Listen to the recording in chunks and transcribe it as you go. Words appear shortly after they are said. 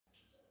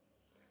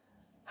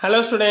Hello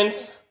students,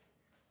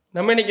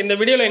 நம்ம இன்னைக்கு இந்த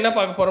வீடியோல என்ன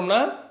பார்க்க போறோம்னா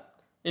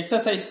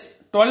exercise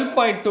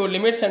 12.2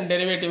 limits and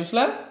derivatives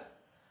ல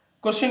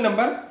question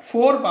number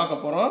 4 பார்க்க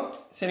போறோம்.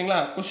 சரிங்களா?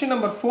 question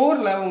number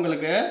 4 ல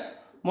உங்களுக்கு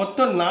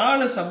மொத்தம்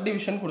 4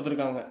 subdivision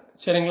கொடுத்திருக்காங்க.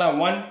 சரிங்களா?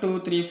 1 2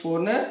 3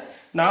 4 னு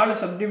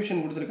 4 subdivision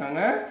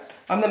கொடுத்திருக்காங்க.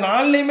 அந்த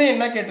 4லயுமே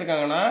என்ன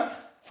கேட்டிருக்காங்கன்னா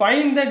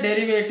find the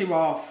derivative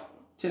of.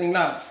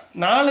 சரிங்களா?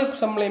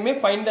 4 சம்லயுமே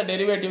find the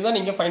derivative தான்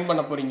நீங்க find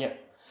பண்ண போறீங்க.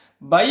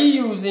 By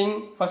using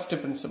first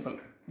principle.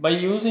 By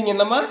using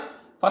என்னமா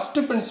first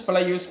principle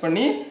யூஸ்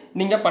பண்ணி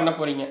நீங்க பண்ண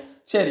போறீங்க.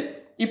 சரி,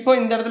 இப்போ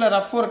இந்த இடத்துல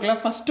ரஃப் ஒர்க்ல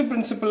first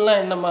principleனா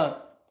என்னமா?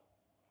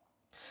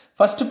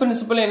 First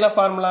principle என்ன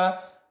formula?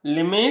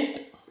 Limit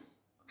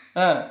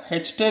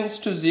h tends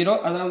to 0.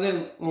 அதாவது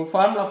உங்க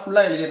ஃபார்முலா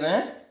ஃபுல்லா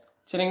எழுதிறேன்.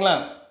 சரிங்களா?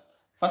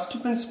 first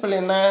principle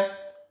என்ன?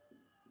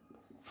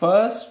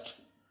 first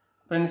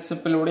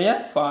principle உடைய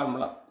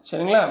ஃபார்முலா.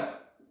 சரிங்களா?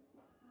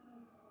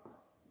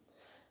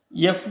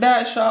 f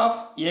dash of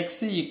x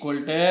equal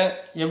to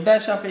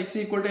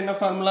என்ன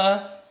formula?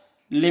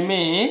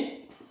 Limit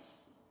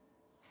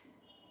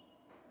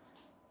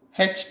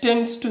h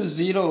tends to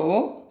 0,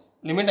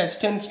 limit h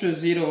tends to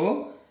 0,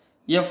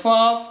 f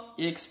of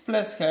x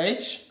plus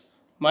h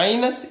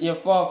minus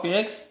f of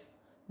x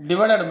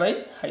divided by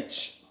h.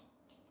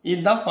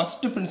 இதுதான்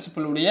first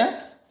principle உடைய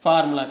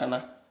formula கண்ணா.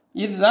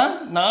 இதுதான்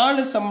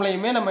 4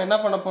 சம்லையுமே நம்ம என்ன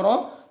பண்ண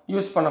போறோம்?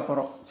 Use பண்ண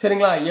போறோம்.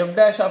 சரிங்களா? f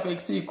dash of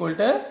x equal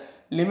to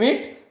limit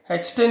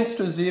h tends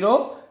to 0,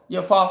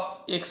 f of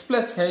x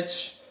plus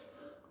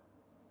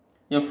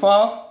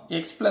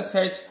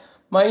h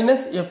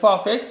minus f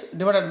of x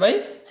divided by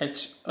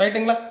h.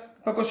 ரைட்டுங்களா?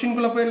 இப்போ क्वेश्चन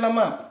குள்ள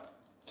போயிரலாமா?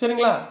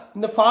 சரிங்களா?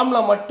 இந்த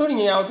ஃபார்முலா மட்டும்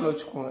நீங்க ஞாபகத்துல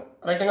வச்சுக்கோங்க.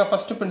 ரைட்டுங்களா?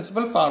 First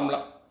principal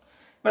formula.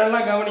 இப்போ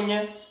நல்லா கவனிங்க.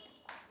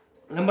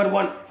 நம்பர்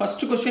 1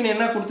 ஃபர்ஸ்ட் क्वेश्चन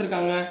என்ன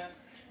கொடுத்திருக்காங்க?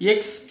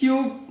 x³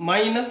 -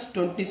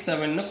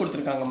 27 னு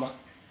கொடுத்திருக்காங்கம்மா.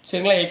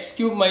 சரிங்களா?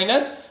 x³ -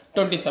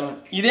 27.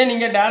 இதே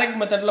நீங்க டைரக்ட்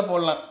மெத்தட்ல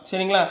போடலாம்.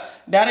 சரிங்களா?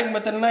 டைரக்ட்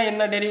மெத்தட்னா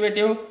என்ன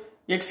டெரிவேட்டிவ்?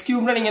 x³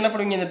 னா நீங்க என்ன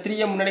பண்ணுவீங்க? இந்த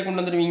 3 முன்னாடி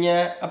கொண்டு வந்துருவீங்க.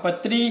 அப்ப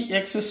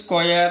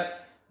 3x²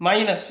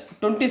 minus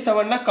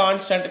 27 னா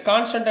கான்ஸ்டன்ட்.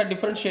 கான்ஸ்டன்ட்டை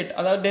டிஃபரன்ஷியேட்,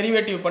 அதாவது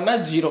டெரிவேட்டிவ் பண்ணா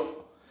 0.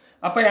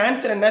 அப்ப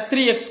ஆன்சர் என்ன?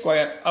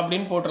 3x²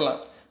 அப்படினு போட்டுறலாம்.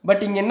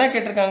 பட் இங்க என்ன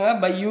கேட்டிருக்காங்க?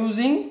 by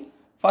using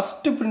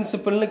first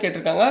principle னு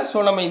கேட்டிருக்காங்க.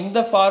 சோ நம்ம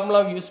இந்த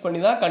ஃபார்முலா யூஸ்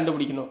பண்ணி தான்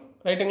கண்டுபிடிக்கணும்.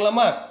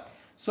 ரைட்டுங்களாமா?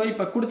 சோ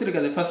இப்போ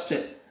கொடுத்திருக்கிறது ஃபர்ஸ்ட்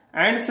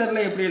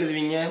ஆன்சர்ல எப்படி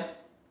எழுதுவீங்க?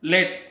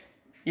 let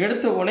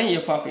எடுத்த உடனே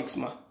f of x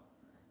மா.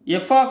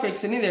 f of x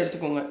னு இத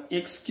எடுத்துக்கோங்க.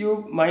 x³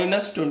 -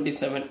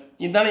 27.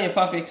 இதானே f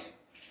of x.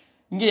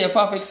 இங்க f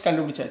of x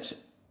கண்டுபிடிச்சாச்சு.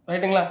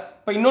 ரைட்டுங்களா?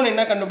 இப்போ இன்னொன்னு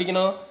என்ன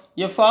கண்டுபிடிக்கணும்?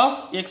 f of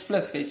x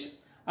plus h.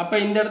 அப்ப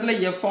இந்த இடத்துல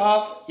f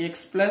of x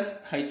plus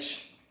h.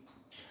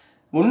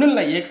 ஒண்ணும்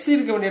இல்ல, x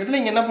இருக்க வேண்டிய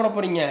இடத்துல இங்க என்ன போட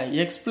போறீங்க?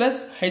 x plus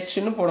h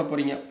னு போட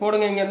போறீங்க.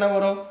 போடுங்க, இங்க என்ன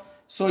வரும்?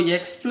 so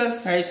x plus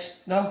h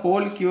the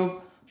whole cube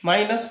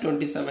minus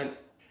 27.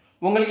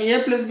 உங்களுக்கு a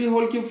plus b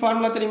whole cube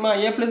formula தெரியுமா?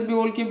 a plus b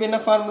whole cube என்ன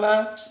formula?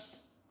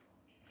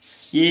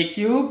 a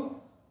cube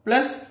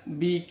plus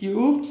b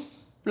cube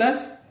plus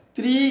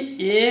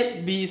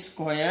 3ab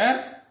square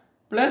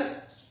plus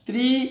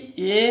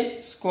 3a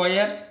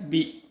square b.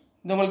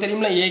 இது உங்களுக்கு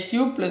தெரியுமா? a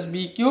cube plus b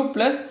cube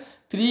plus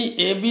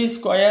 3ab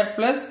square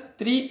plus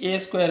 3a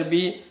square b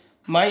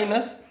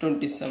minus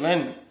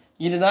 27.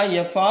 இதுதான்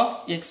f of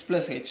x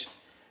plus h.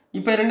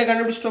 இப்போ ரெண்டு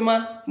கண்டுபிடிச்சிட்டோமா?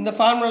 இந்த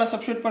ஃபார்முலால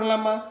substitute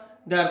பண்ணலாமா?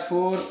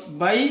 Therefore,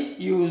 by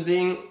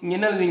using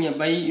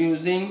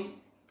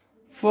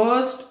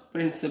first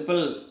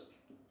principle,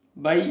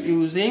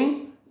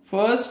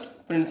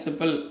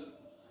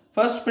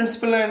 first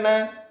principle என்ன?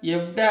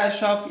 f dash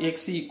of x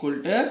equal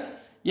to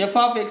f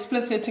of x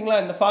plus h.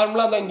 இந்த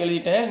formula தான் இங்க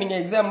எழுதிட்டேன். நீங்க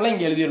எக்ஸாம்ல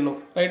இங்க எழுதிரணும்.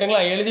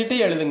 ரைட்டுங்களா? எழுதிட்டு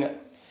எழுதுங்க.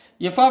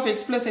 f of x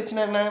plus h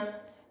என்ன?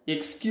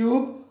 x³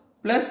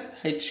 plus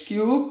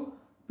h³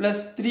 plus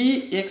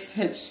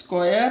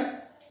 3xh²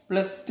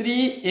 plus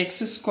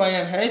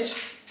 3x²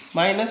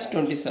 minus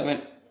 27.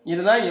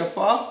 இதுதான் f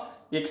of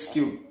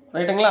x³.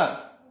 ரைட்டுங்களா?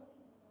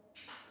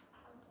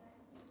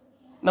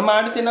 நம்ம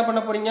அடுத்து என்ன பண்ண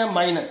போறீங்க?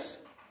 மைனஸ்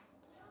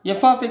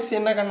f of x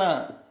என்ன கண்ணா?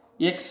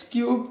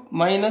 x³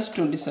 minus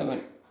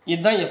 27.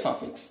 இதுதான் f of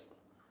x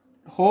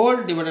whole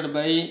divided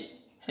by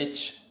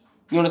h.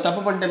 இவனை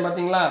தப்பு பண்ணிட்டேன்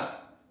பாத்தீங்களா?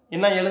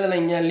 என்ன எழுதல,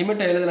 இங்க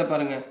லிமிட்டை எழுதல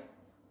பாருங்க.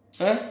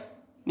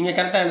 நீங்க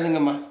கரெக்டா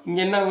எழுதுங்கம்மா. இங்க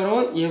என்ன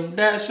வரும்? f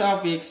dash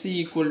of x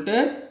equal to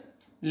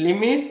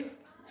limit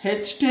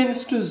h tends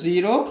to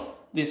 0,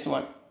 this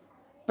one.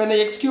 இப்போ இந்த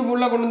x³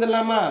 உள்ள கொண்டு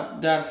வந்துடலாமா?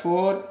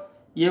 therefore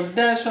f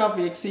dash of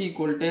x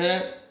equal to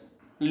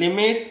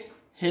limit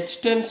h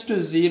tends to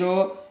 0.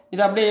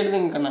 இது அப்படியே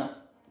எழுதுங்க கண்ணா.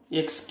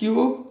 x³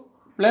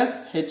 plus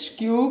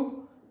h³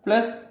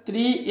 plus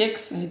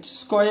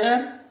 3xh²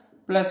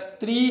 plus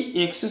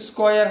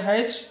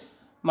 3x²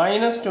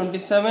 minus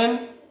 27.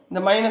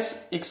 இந்த minus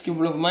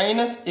x³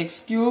 minus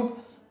x³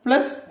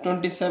 plus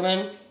 27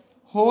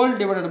 whole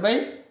divided by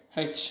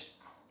h.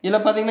 இதுல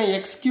பாத்தீங்கன்னா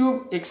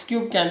x³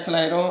 கேன்சல்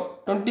ஆயிரும்,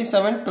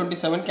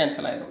 27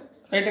 கேன்சல் ஆயிரும்.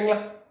 ரைட்டுங்களா?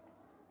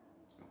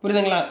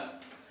 புரியுதுங்களா?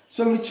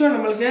 சோ மிச்சம்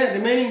நம்மளுக்கு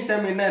ரிமைனிங்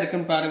டேர்ம் என்ன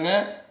இருக்குன்னு பாருங்க.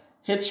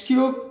 h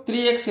cube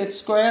 3x h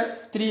square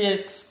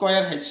 3x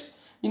square h.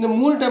 இந்த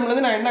மூணு டேர்ம்ல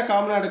இருந்து நான் என்ன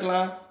காமனா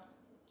எடுக்கலாம்?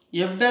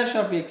 f dash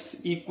of x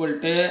equal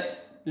to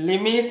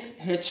limit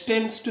h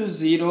tends to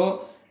 0.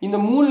 இந்த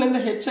மூணுல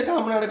இருந்து h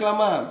காமனா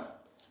எடுக்கலாமா?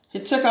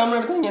 h காமனா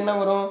எடுத்தா இங்க என்ன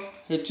வரும்?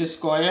 h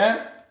square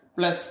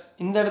plus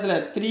இந்த இடத்துல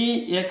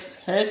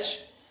 3xh,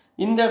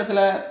 இந்த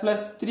இடத்துல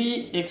plus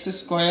 3x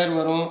square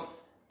வரும்,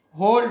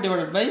 whole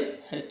divided by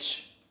h.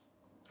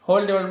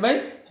 whole divided by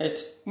h.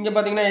 இங்க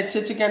பாத்தீங்கன்னா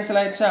h cancel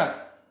ஆயிடுச்சா?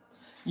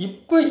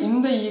 இப்போ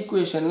இந்த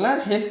ஈக்குவேஷன்ல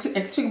h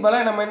க்கு பதிலா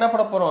நம்ம என்ன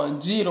பண்ண போறோம்?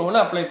 0 ன்னு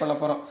அப்ளை பண்ண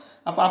போறோம்.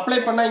 அப்ப அப்ளை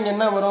பண்ணா இங்க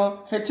என்ன வரும்?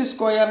 h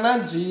ஸ்கொயர்னா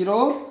 0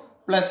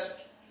 plus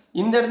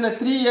இந்த இடத்துல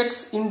 3x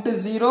into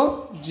 0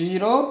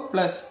 0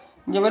 plus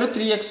இங்க வெறும்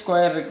 3x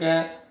ஸ்கொயர் இருக்கு.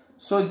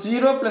 So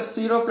 0 plus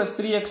 0 plus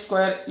 3x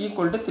square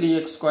equal to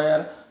 3x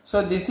square. So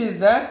this is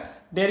the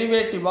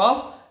derivative of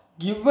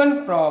given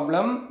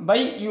problem by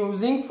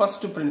using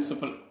first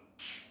principle.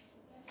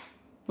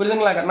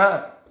 புரியுதுங்களா கண்ணா?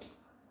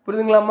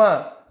 புரியுதுங்களாமா?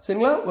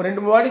 சரிங்களா? ஒரு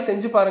ரெண்டு மூணு வாட்டி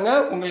செஞ்சு பாருங்க,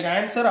 உங்களுக்கு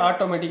ஆன்சர்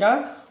ஆட்டோமேட்டிக்கா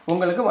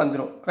உங்களுக்கு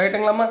வந்துரும்.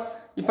 ரைட்டுங்களாமா?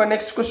 இப்போ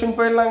நெக்ஸ்ட் क्वेश्चन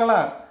போயிடலாங்களா?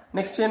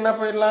 நெக்ஸ்ட் என்ன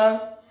போயிடலாம்?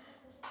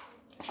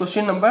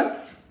 क्वेश्चन நம்பர்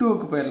 2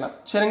 க்கு போயிடலாம்.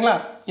 சரிங்களா?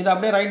 இத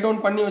அப்படியே ரைட்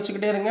டவுன் பண்ணி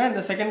வச்சுக்கிட்டே இருங்க.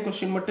 இந்த செகண்ட்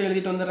क्वेश्चन மட்டும்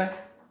எழுதிட்டு வந்துறேன்.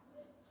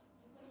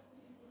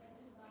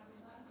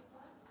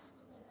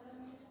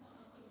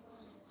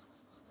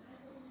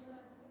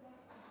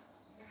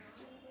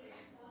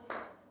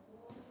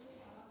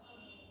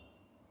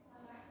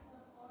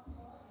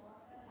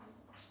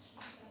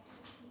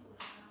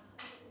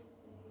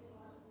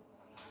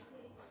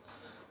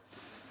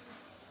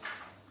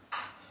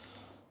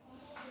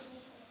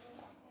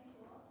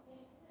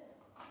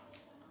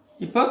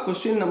 இப்போ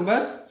क्वेश्चन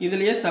நம்பர்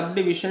இதுலயே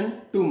சப்டிவிஷன்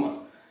 2 மா.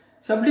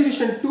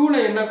 சப்டிவிஷன் 2 ல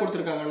என்ன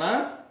கொடுத்திருக்காங்கன்னா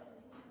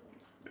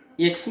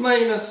x -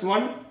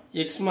 1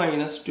 x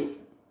 - 2.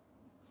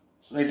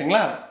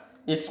 ரைட்டுங்களா?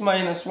 x -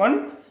 1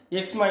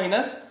 x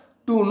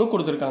 - 2 னு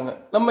கொடுத்திருக்காங்க.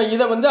 நம்ம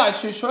இத வந்து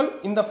as usual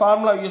இந்த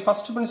formula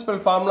first principal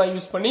formula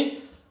use பண்ணி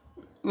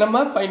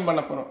நம்ம ஃபைண்ட்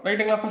பண்ண போறோம்.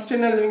 ரைட்டுங்களா? ஃபர்ஸ்ட்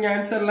என்ன எழுதுவீங்க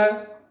ஆன்சர்ல?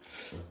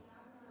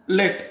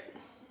 let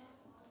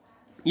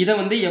இத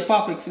வந்து f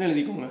of x னு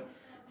எழுதிக்கோங்க.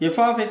 f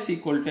of x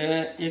equal to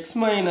x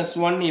minus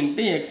 1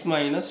 into x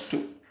minus 2.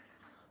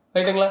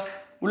 ரைட்டுங்களா?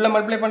 உள்ள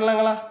மல்டிப்ளை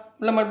பண்ணலாங்களா?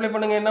 உள்ள மல்டிப்ளை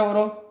பண்ணுங்க, என்ன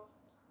வரும்?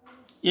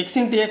 x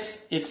into x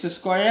x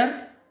square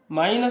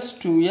minus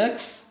 2x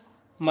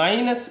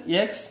minus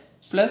x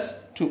plus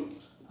 2.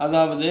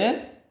 அதாவது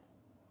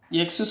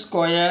x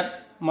square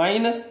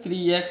minus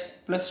 3x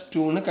plus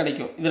 2 னு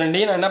கிடைக்கும். இது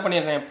ரெண்டையும் நான் என்ன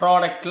பண்ணிடுறேன்?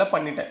 ப்ராடக்ட்ல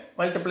பண்ணிட்டேன்,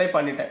 மல்டிப்ளை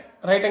பண்ணிட்டேன்.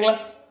 ரைட்டுங்களா?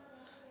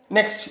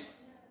 நெக்ஸ்ட்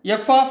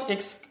f of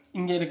x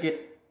இங்க இருக்கு.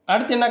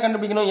 அடுத்து என்ன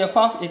கண்டுபிடிக்கணும்? f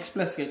of x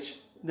plus h.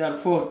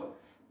 therefore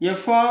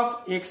f of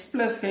x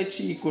plus h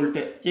equal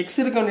to x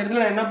இருக்க வேண்டிய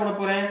இடத்துல நான் என்ன போட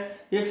போறேன்?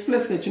 x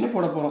plus h னு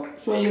போட போறோம்.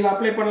 சோ இதுல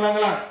அப்ளை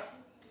பண்ணலாங்களா?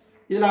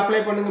 இதுல அப்ளை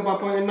பண்ணுங்க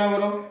பாப்போம் என்ன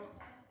வரும்?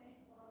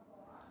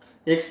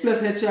 x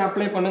plus h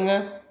அப்ளை பண்ணுங்க.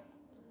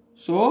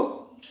 So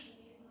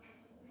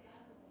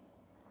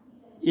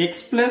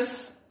x plus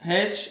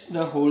h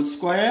the whole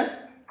square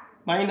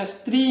minus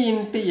 3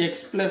 into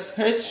x plus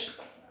h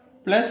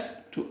plus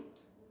 2.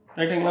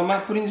 ரைட்டுங்களாமா?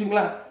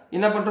 புரிஞ்சுங்களா?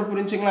 என்ன பண்றோம்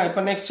புரிஞ்சுங்களா?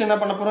 இப்போ நெக்ஸ்ட் என்ன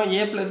பண்ண போறோம்?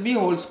 a plus b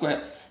whole square.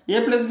 a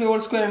plus b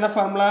whole square என்ன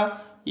formula?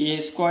 a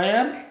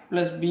square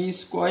plus b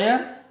square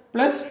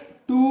plus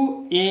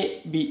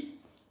 2ab.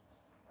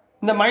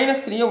 இந்த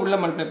 -3 உள்ள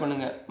மல்டிப்ளை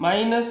பண்ணுங்க.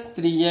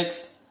 -3x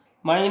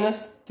minus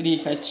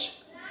 3h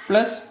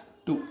plus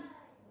 2.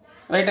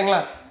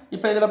 ரைட்டுங்களா?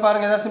 இப்போ இதல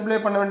பாருங்க, ஏதாவது சிம்பிளை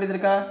பண்ண வேண்டியது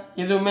இருக்கா?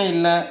 எதுவுமே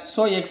இல்ல.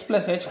 சோ x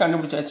plus h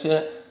கண்டுபிடிச்சாச்சு.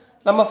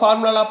 நம்ம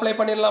ஃபார்முலால அப்ளை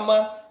பண்ணிரலாமா?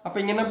 அப்ப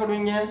இங்க என்ன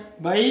பண்ணுவீங்க?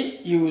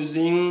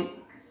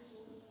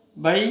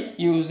 by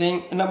using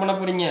என்ன பண்ண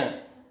போறீங்க?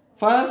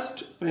 first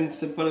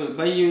principle.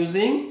 by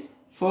using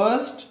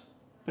first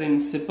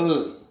principle.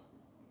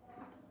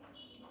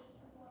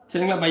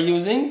 சரிங்களா? by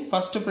using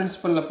first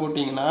principle ல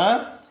போட்டீங்கன்னா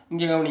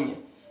இங்க கவனிங்க,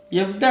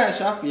 f dash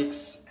of x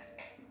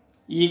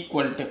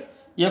equal to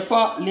f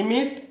of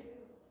limit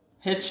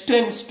h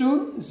tends to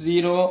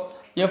 0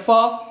 f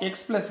of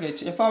x plus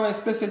h. f of x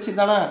plus h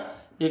தானா?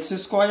 x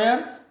square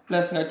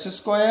plus h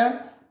square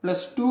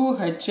plus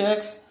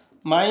 2hx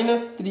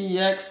minus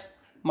 3x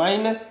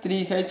minus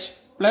 3h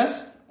plus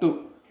 2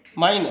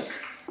 minus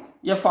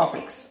f of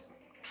x.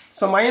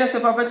 So minus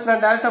f of x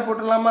நான் டைரக்டா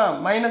போட்டுடலாமா?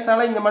 Minus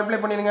ஆல இங்க multiply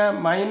பண்ணிருங்க.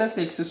 minus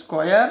x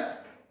square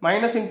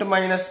minus into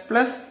minus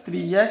plus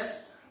 3x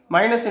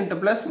minus into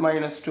plus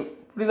minus 2.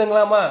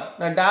 புரியுதுங்களாமா?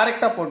 நான்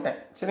டைரக்டா போட்டேன்.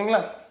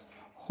 சரிங்களா?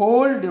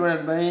 whole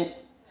divided by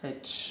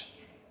h.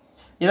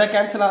 இத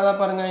கேன்சல் ஆகுதா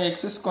பாருங்க.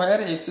 x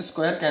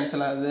square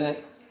கேன்சல் ஆகுது.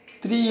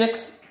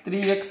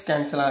 3x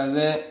கேன்சல்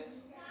ஆகுது.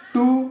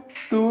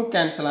 2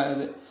 கேன்சல்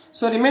ஆகுது.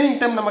 So remaining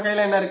term நம்ம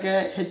கையில என்ன இருக்கு?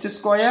 h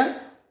square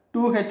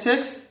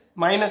 2hx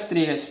minus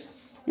 3h.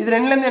 இது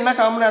ரெண்டுல இருந்து என்ன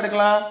காமனா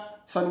எடுக்கலாம்?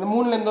 சோ இந்த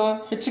மூணுல இருந்து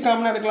h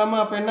காமனா எடுக்கலாமா?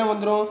 அப்ப என்ன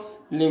வந்துரும்?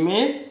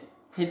 Limit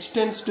h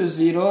tends to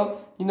 0.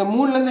 இந்த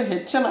மூணுல இருந்து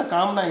h நான்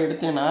காமனா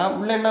எடுத்தேனா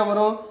உள்ள என்ன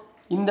வரும்?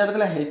 இந்த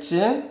இடத்துல h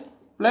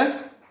plus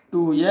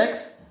 2x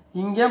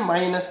இங்க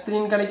minus 3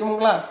 ன்னு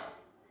கிடைக்கும்ங்களா?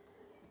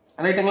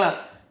 ரைட்டுங்களா?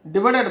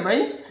 divided by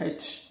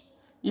h.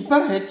 இப்போ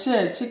h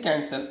h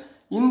கேன்சல்.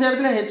 இந்த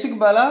இடத்துல hக்கு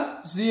பதிலா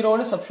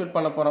 0ன்னு சப்ஸ்டிட்யூட்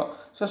பண்ண போறோம்.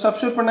 ஸோ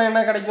சப்ஸ்டிட்யூட் பண்ணா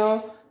என்ன கிடைக்கும்?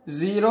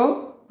 0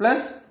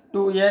 plus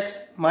 2x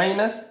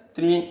minus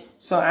 3.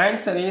 So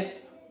answer is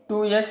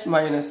 2x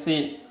minus 3.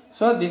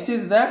 So this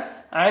is the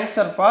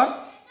answer for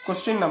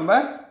question number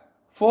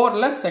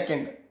 4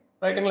 second.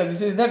 Rightங்களா?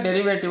 This is the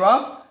derivative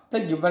of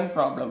the given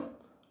problem.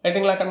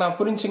 ரைட்டுங்களா கண்ணா?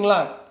 புரிஞ்சுங்களா?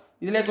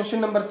 இதிலே question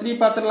number 3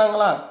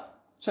 பார்த்துடலாங்களா?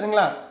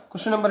 சரிங்களா?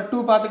 question number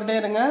 2 பார்த்துக்கிட்டே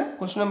இருங்க.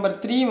 question number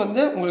 3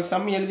 வந்து உங்களுக்கு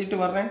some எழுதிட்டு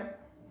வர்றேன்.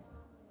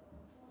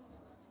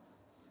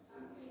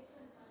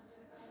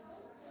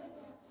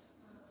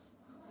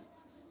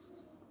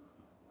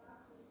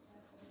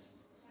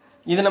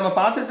 இது நம்ம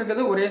பார்த்துட்டு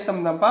இருக்கிறது ஒரே சம்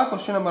தான்ப்பா.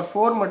 क्वेश्चन நம்பர்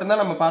 4 மட்டும்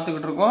தான் நம்ம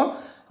பார்த்துக்கிட்டு இருக்கோம்.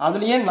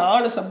 அதுலயே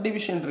 4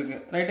 சப்டிவிஷன் இருக்கு.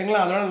 ரைட்டுங்களா?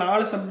 அதனால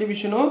 4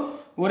 சப்டிவிஷனும்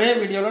ஒரே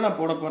வீடியோல நான்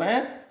போட போறேன்.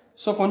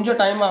 சோ கொஞ்சம்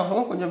டைம்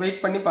ஆகும். கொஞ்சம்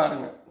வெயிட் பண்ணி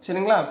பாருங்க.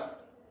 சரிங்களா?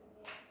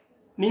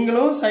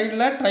 நீங்களும்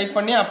சைடுல ட்ரை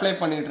பண்ணி அப்ளை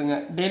பண்ணிடுங்க.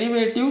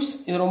 டெரிவேட்டிவ்ஸ்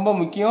இது ரொம்ப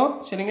முக்கியம்.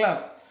 சரிங்களா?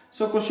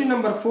 So question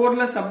number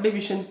 4ல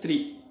subdivision 3.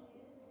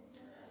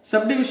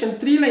 Subdivision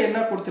 3ல என்ன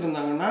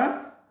கொடுத்திருந்தாங்கன்னா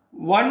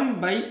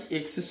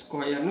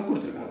 1/x² னு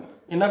கொடுத்திருக்காங்க.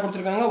 என்ன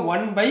கொடுத்திருக்காங்க?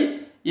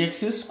 1/x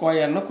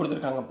ஸ்கொயர்னு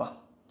கொடுத்திருக்காங்கப்பா.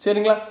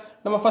 சரிங்களா?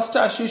 நம்ம ஃபர்ஸ்ட்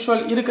as usual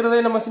இருக்குறதை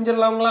நம்ம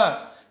செஞ்சிரலாம்ங்களா?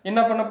 என்ன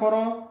பண்ண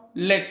போறோம்?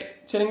 let.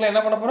 சரிங்களா?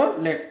 என்ன பண்ண போறோம்?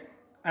 let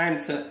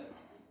answer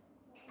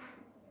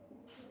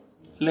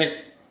let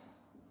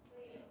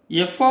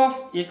f of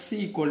x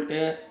equal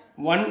to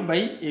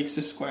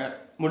 1/x².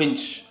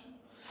 முடிஞ்சு.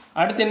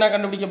 அடுத்து என்ன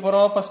கண்டுபிடிக்க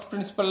போறோம்? First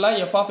பிரின்சிபல்ல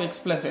f of x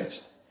plus h.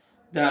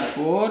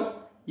 therefore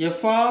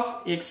f of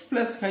x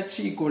plus h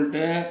equal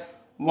to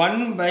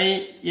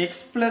 1/x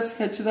plus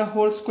h the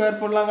whole square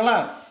போடலாங்களா?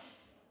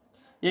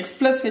 x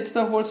plus h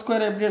the whole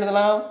square எப்படி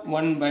எழுதலாம்?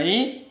 1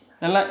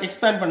 நல்லா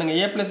expand பண்ணுங்க.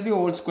 a plus b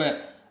whole square.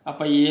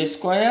 அப்ப a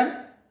square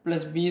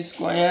plus b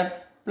square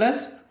plus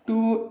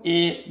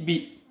 2ab.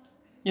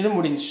 இது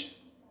முடிஞ்சு.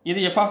 இது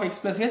f of x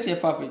plus h,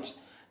 f of h.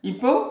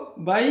 இப்போ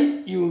by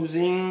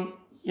using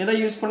எதை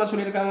யூஸ் பண்ண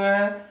சொல்லிருக்காங்க?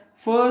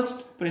 first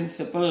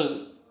principle.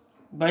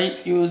 by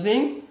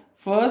using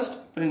first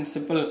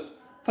principle.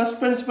 first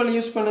principle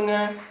use பண்ணுங்க.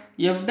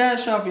 f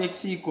dash of x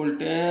equal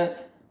to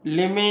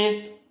limit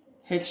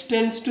h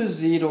tends to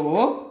 0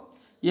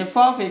 f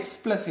of x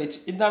plus h.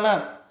 இதானா?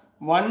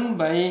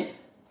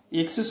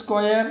 1/x²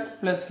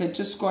 plus h²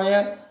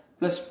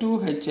 plus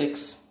 2hx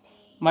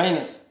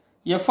minus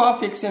f of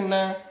x என்ன?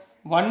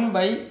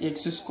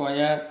 1/x²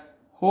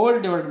 whole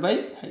divided by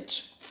h.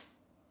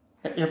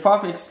 f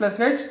of x plus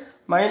h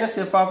minus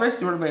f of x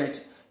divided by h.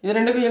 இது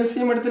ரெண்டுக்கும்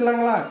LCM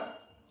எடுத்துடலாங்களா?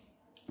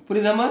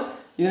 புரியுதாமா?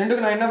 இது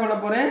ரெண்டுக்கும் நான் என்ன பண்ண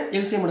போறேன்?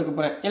 LCM எடுக்க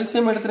போறேன்.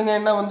 LCM எடுத்துருங்க.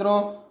 என்ன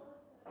வந்துரும்?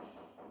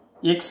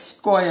 x²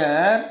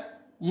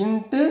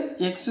 into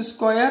x²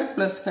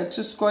 plus h²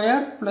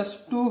 plus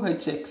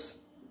 2hx.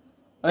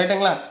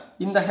 ரைட்டுங்களா?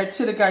 இந்த h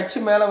இருக்கு. h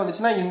மேல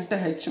வந்துச்சுன்னா into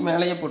h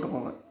மேலேயே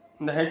போட்டுக்கோங்க.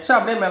 இந்த h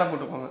அப்படியே மேல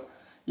போட்டுக்கோங்க.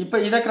 இப்போ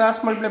இதை கிராஸ்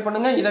மல்டிப்ளை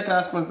பண்ணுங்க. இதை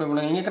கிராஸ் மல்டிப்ளை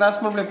பண்ணுங்க. இங்க கிராஸ்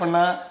மல்டிப்ளை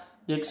பண்ணா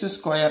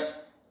x².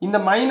 இந்த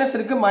மைனஸ்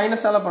இருக்கு.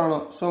 மைனஸால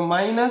பண்ணணும். So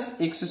minus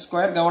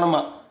x².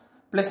 கவனமா.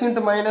 Plus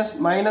into minus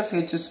minus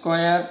h²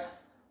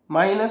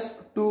 minus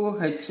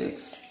 2hx.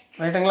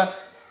 ரைட்டுங்களா?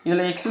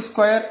 இதுல x²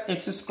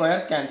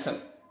 கேன்சல்.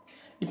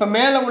 இப்ப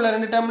மேல உள்ள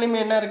ரெண்டு டேர்ம்லயுமே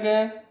என்ன இருக்கு?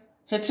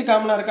 h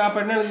காமனா இருக்கா? அப்ப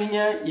என்ன எழுதுவீங்க?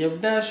 f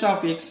dash of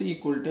x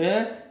equal to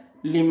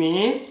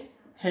limit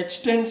h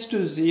tends to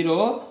 0.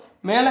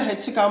 மேல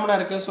h காமனா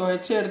இருக்கு. சோ h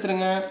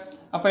எடுத்துருங்க.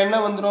 அப்ப என்ன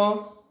வந்துரும்?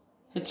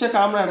 h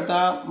காமனா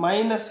எடுத்தா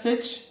minus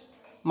h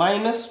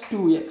minus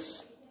 2x.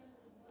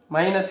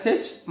 minus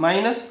h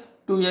minus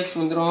 2x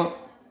வந்துரும்.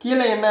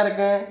 கீழே என்ன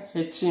இருக்கு?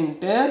 h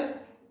into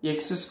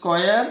x²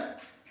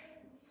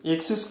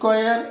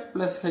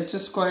 plus h²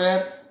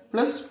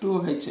 plus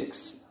 2hx.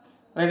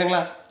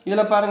 ரைட்டுங்களா?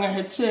 இதுல பாருங்க h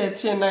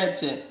என்ன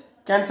ஆயிடுச்சு?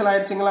 கேன்சல்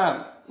ஆயிடுச்சுங்களா?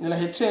 இதுல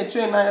h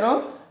என்ன ஆயிரும்?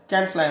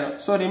 கேன்சல் ஆயிரும்.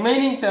 சோ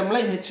ரிமைனிங் டேர்ம்ல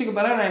h க்கு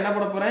பதிலா நான் என்ன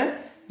பண்ண போறேன்?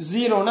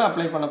 0 ன்னு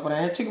அப்ளை பண்ண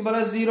போறேன். h க்கு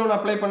பதிலா 0 ன்னு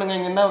அப்ளை பண்ணுங்க.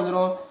 இங்க என்ன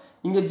வந்துரும்?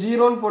 இங்க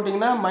 0 ன்னு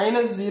போட்டீங்கன்னா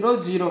 -0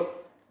 0.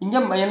 இங்க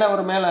என்ன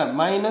வரும் மேல?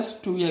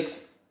 -2x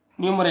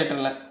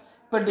நியூமரேட்டர்ல.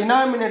 இப்ப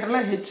டினாமினேட்டர்ல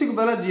h க்கு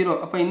பதிலா 0.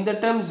 அப்ப இந்த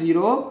டேர்ம்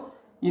 0,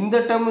 இந்த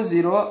டேர்ம்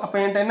 0. அப்ப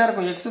என்கிட்ட என்ன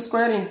இருக்கும்? x²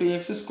 into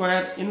x²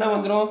 என்ன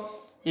வந்துரும்?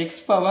 x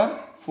power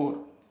 4.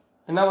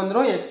 என்ன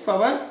வந்துரும்? x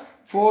power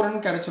 4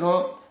 ன்னு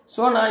கிடைச்சிரும்.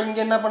 சோ நான் இங்க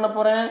என்ன பண்ண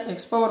போறேன்? x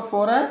power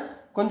 4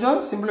 கொஞ்சம்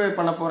சிம்பிளிஃபை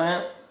பண்ண போறேன்.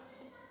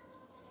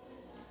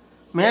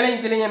 மேலே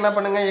கீழே என்ன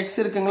பண்ணுங்க? x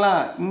இருக்குங்களா?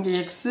 இங்க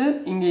x,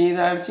 இங்க இத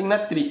அடிச்சீங்கன்னா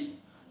 3.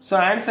 சோ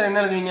ஆன்சர் என்ன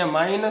எழுதுவீங்க?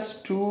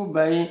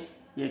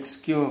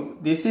 -2/x³.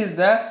 This is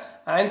the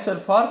answer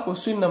for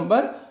question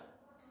number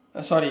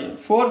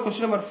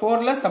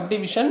 4ல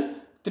subdivision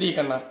 3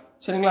 கண்ணா.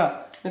 சரிங்களா?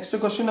 Next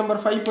question number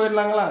 5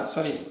 போயிரலாங்களா?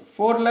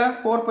 4ல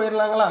 4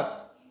 போயிரலாங்களா?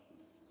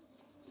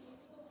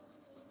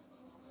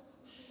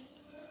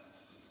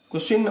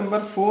 question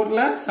number 4ல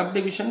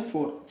subdivision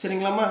 4.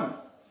 சரிங்களாமா?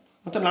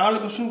 மொத்தம் 4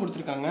 question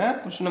கொடுத்திருக்காங்க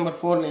question number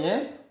 4லயே.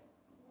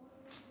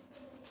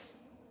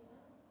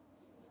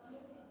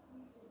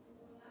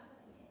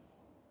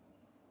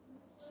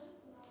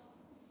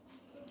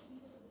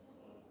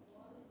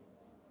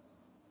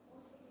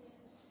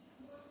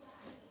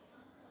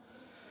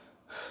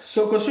 So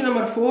question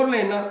number 4ல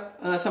என்ன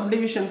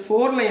சப்டிவிஷன்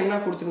 4ல என்ன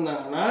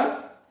கொடுத்துருந்தாங்கன்னா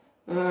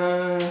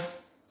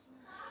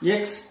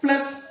x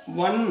plus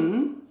 1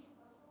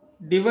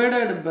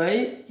 divided by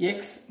x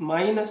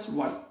minus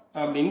 1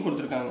 அப்படின்னு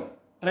கொடுத்துருக்காங்க.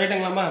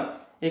 ரைட்டுங்களாமா?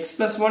 x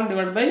plus 1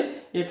 divided by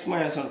x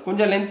minus 1.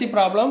 கொஞ்சம் lengthy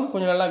problem,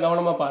 கொஞ்சம் நல்லா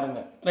கவனமாக பாருங்க.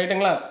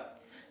 ரைட்டுங்களா?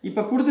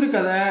 இப்போ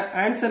கொடுத்துருக்கத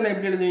ஆன்சரில்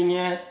எப்படி எழுதுவீங்க?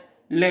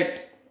 let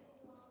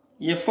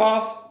f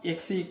of x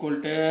equal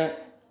to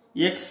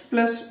x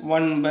plus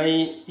 1 by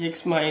x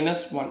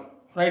minus 1.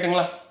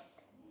 ரைட்டுங்களா?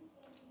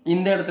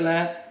 இந்த இடத்துல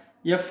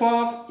f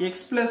of x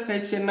plus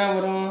h என்ன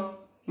வரும்?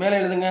 மேலே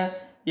எழுதுங்க.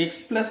 x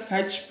plus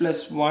h plus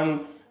 1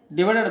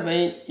 divided by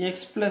x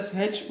plus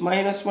h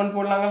minus 1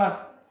 போடலாங்களா?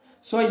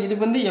 So இது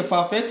வந்து f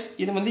of x,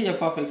 இது வந்து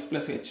f of x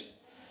plus h.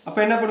 அப்போ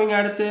என்ன பண்ணுவீங்க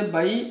அடுத்து?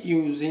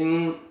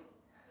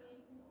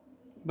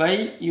 by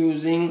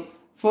using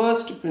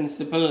first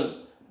principle.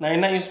 நான்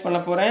என்ன யூஸ் பண்ண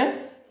போகிறேன்?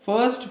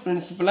 first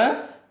principle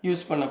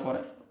யூஸ் பண்ண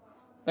போகிறேன்.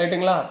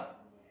 ரைட்டுங்களா?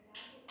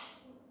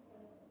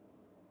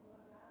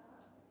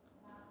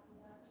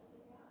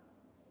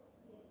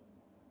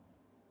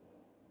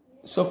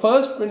 So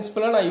first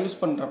principle நான் யூஸ்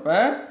பண்றப்ப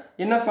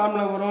என்ன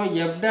ஃபார்முலா வரும்?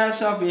 f dash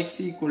of x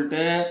equal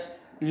to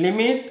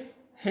limit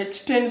h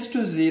tends to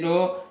 0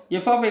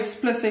 f of x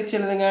plus h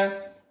எழுதுங்க.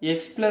 x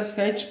plus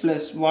h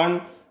plus 1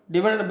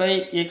 divided by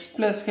x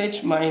plus h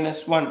minus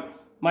 1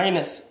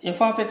 minus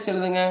f of x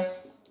எழுதுங்க.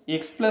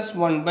 x plus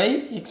 1 by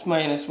x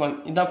minus 1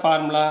 இதான்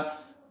formula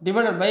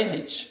divided by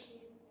h.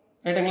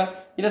 ரைட்டுங்களா?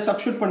 இதை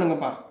substitute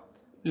பண்ணுங்கப்பா.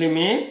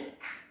 limit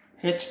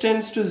h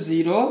tends to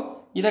 0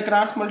 இதை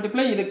cross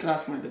multiply, இது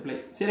cross multiply.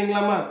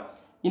 சரிங்களாமா?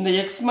 இந்த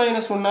x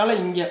minus 1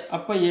 இங்கே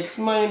அப்போ x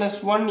minus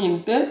 1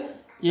 into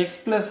x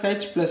plus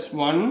h plus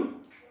 1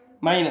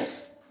 minus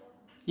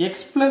x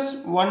plus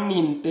 1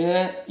 into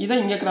இதை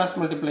இங்கே cross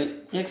multiply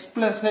x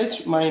plus h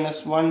minus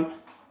 1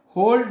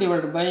 whole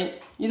divided by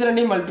இது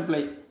ரெண்டையும்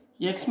multiply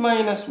x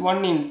minus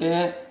 1 into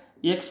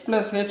x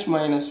plus h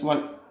minus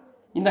 1.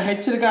 இந்த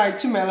h இருக்க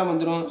h மேலே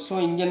வந்துடும். ஸோ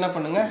இங்கே என்ன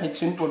பண்ணுங்க?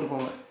 hன்னு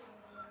போட்டுக்கோங்க.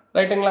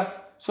 ரைட்டுங்களா?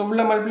 ஸோ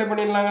உள்ள multiply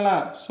பண்ணிடலாங்களா?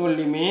 So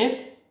limit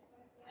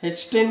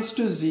h tends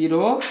to 0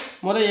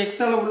 முதல் x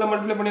ஆல் உள்ள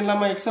மல்டிப்ளை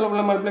பண்ணிடலாமா? x ஆல்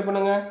உள்ள மல்டிப்ளை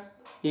பண்ணுங்க.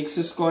 x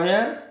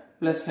square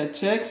plus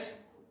hx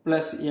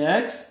plus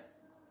x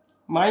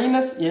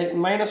minus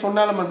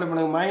 1 all multiply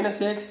பண்ணுங்க. minus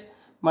x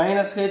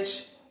minus h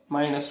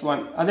minus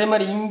 1. அதே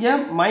மாதிரி இங்கே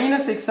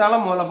minus x ஆல்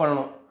முதல்ல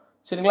பண்ணணும்.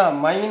 சரிங்களா?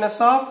 minus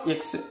of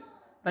x.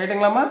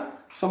 ரைட்டுங்களாமா?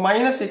 So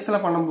minus x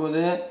all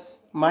பண்ணும்போது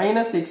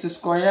minus x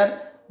square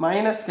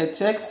minus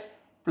hx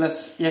plus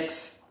x.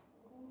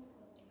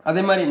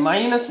 அதே மாதிரி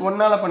minus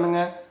 1 ஆல்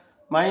பண்ணுங்க.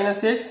 minus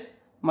x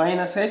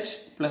minus h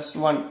plus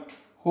 1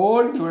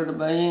 whole divided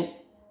by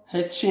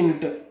h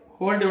into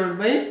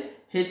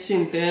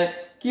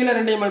கீழே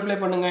ரெண்டையும் மல்டிப்ளை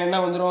பண்ணுங்க. என்ன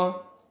வந்துடும்?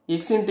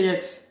 x into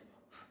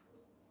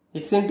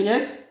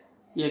x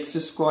x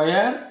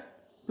square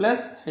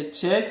plus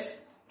hx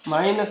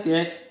minus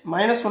x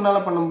minus 1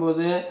 all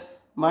பண்ணும்போது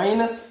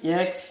minus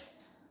x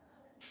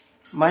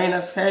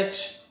minus h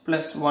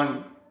plus 1.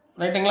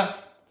 ரைட்டுங்களா?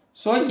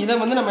 ஸோ இதை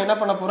வந்து நம்ம என்ன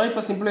பண்ண போகிறோம்?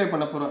 இப்போ சிம்பிளிஃபை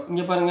பண்ண போகிறோம்.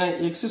 இங்கே பாருங்கள்.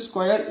 x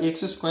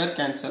square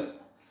cancel,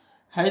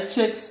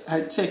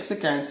 hx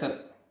cancel.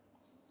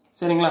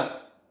 சரிங்களா?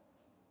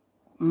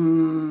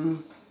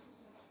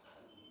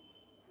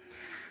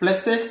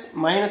 Plus X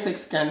minus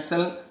X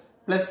cancel,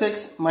 plus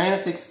X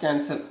minus X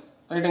cancel.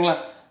 ரைட்டுங்களா?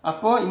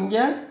 அப்போது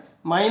இங்கே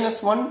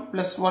 -1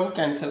 + 1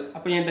 கேன்சல்.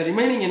 அப்போ என்கிட்ட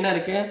ரிமைனிங் என்ன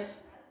இருக்குது?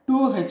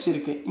 2h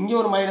இருக்குது. இங்கே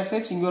ஒரு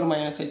 -h, இங்கே ஒரு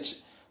 -h.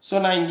 ஸோ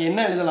நான் இங்கே என்ன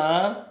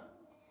எழுதலாம்?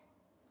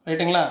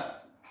 ரைட்டுங்களா?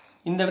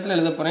 இந்த இடத்துல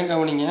எழுத போகிறேன்,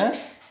 கவனிங்க.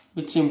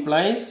 which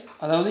implies,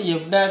 அதாவது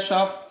f dash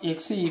of x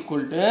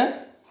equal to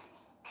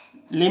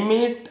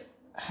limit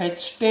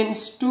h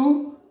tends to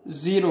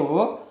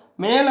 0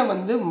 மேலே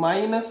வந்து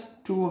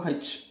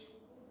 -2h.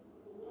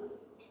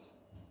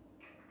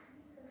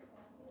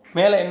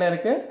 மேலே என்ன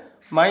இருக்கு?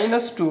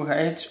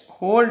 -2h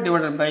whole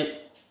divided by,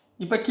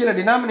 இப்போ கீழே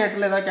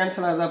டினாமினேட்டரில் ஏதாவது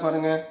கேன்சல் ஆகுதா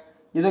பாருங்க.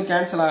 இதுவும்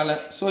கேன்சல் ஆகலை.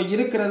 ஸோ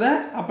இருக்கிறத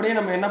அப்படியே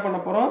நம்ம என்ன பண்ண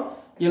போகிறோம்?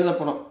 எழுத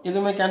போகிறோம்.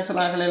 எதுவுமே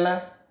கேன்சல் ஆகலை, இல்லை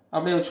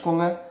அப்படியே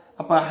வச்சுக்கோங்க.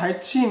 அப்போ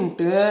h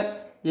into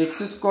x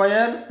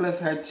square plus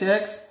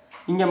hx,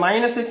 இங்கே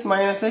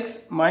 -x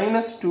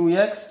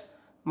 -2x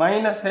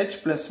 -h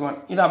 + 1,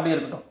 இது அப்படியே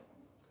இருக்கட்டும்.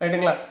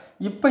 ரைட்டுங்களா?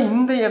 இப்போ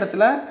இந்த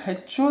இடத்துல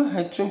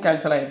ஹெச்சும்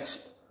கேன்சல் ஆயிடுச்சு.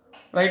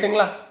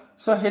 ரைட்டுங்களா?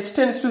 So h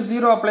tends to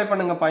 0 apply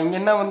பண்ணுங்கப்பா. இங்கே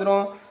என்ன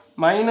வந்துடும்?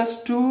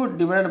 -2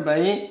 டிவைட்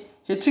பை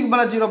ஹெச்சுக்கு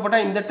பதிலாக 0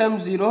 போட்டால் இந்த டேர்ம்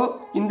 0,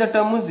 இந்த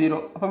டேர்மும் 0.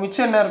 அப்போ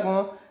மிச்சம் என்ன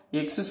இருக்கும்?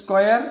 x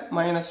square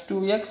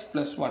 -2x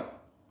 + 1.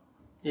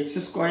 x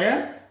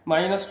square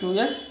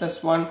 -2x +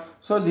 1.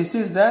 So this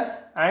is the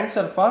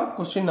answer for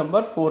question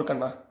number 4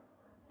 கண்ணா.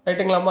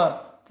 ரைட்டுங்களாமா?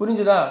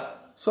 புரிஞ்சுதா?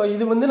 ஸோ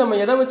இது வந்து நம்ம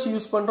எதை வச்சு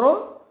யூஸ் பண்ணுறோம்?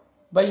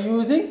 by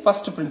using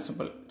first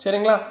principle.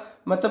 சரிங்களா?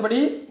 மற்றபடி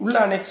உள்ள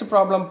நெக்ஸ்ட்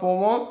ப்ராப்ளம்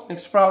போவோம்.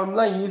 நெக்ஸ்ட் ப்ராப்ளம்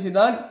தான் ஈஸி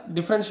தான்,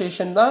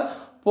 டிஃப்ரென்ஷியேஷன் தான்.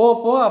 போ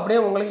அப்படியே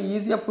உங்களுக்கு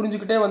ஈஸியாக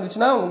புரிஞ்சுக்கிட்டே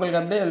வந்துச்சுன்னா உங்களுக்கு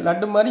அப்படியே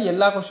லட்டு மாதிரி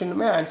எல்லா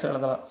கொஸ்டினுமே ஆன்சர்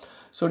எழுதலாம்.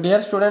 ஸோ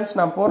டியர் ஸ்டூடெண்ட்ஸ்,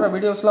 நான் போடுற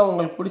வீடியோஸ்லாம்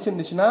உங்களுக்கு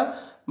பிடிச்சிருந்துச்சுன்னா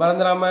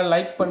மறந்துடாமல்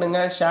லைக்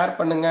பண்ணுங்கள், ஷேர்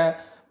பண்ணுங்கள்,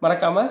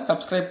 மறக்காமல்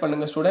சப்ஸ்கிரைப்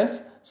பண்ணுங்கள். ஸ்டூடெண்ட்ஸ்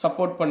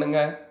சப்போர்ட்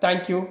பண்ணுங்கள்.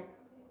 தேங்க்யூ.